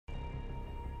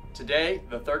Today,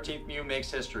 the 13th MEU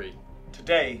makes history.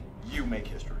 Today, you make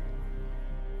history.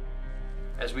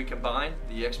 As we combine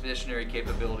the expeditionary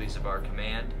capabilities of our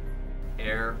command,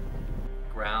 air,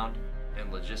 ground,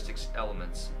 and logistics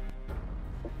elements,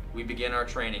 we begin our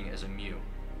training as a MEU,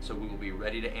 so we will be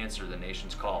ready to answer the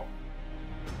nation's call.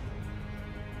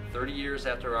 30 years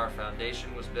after our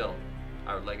foundation was built,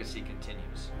 our legacy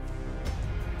continues.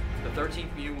 The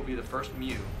 13th MEU will be the first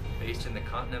MEU based in the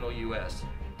continental U.S.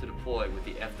 to deploy with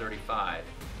the F-35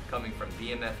 coming from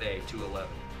BMFA 211.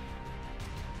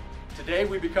 Today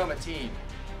we become a team.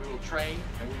 We will train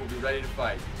and we will be ready to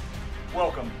fight.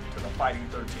 Welcome to the Fighting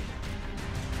 13.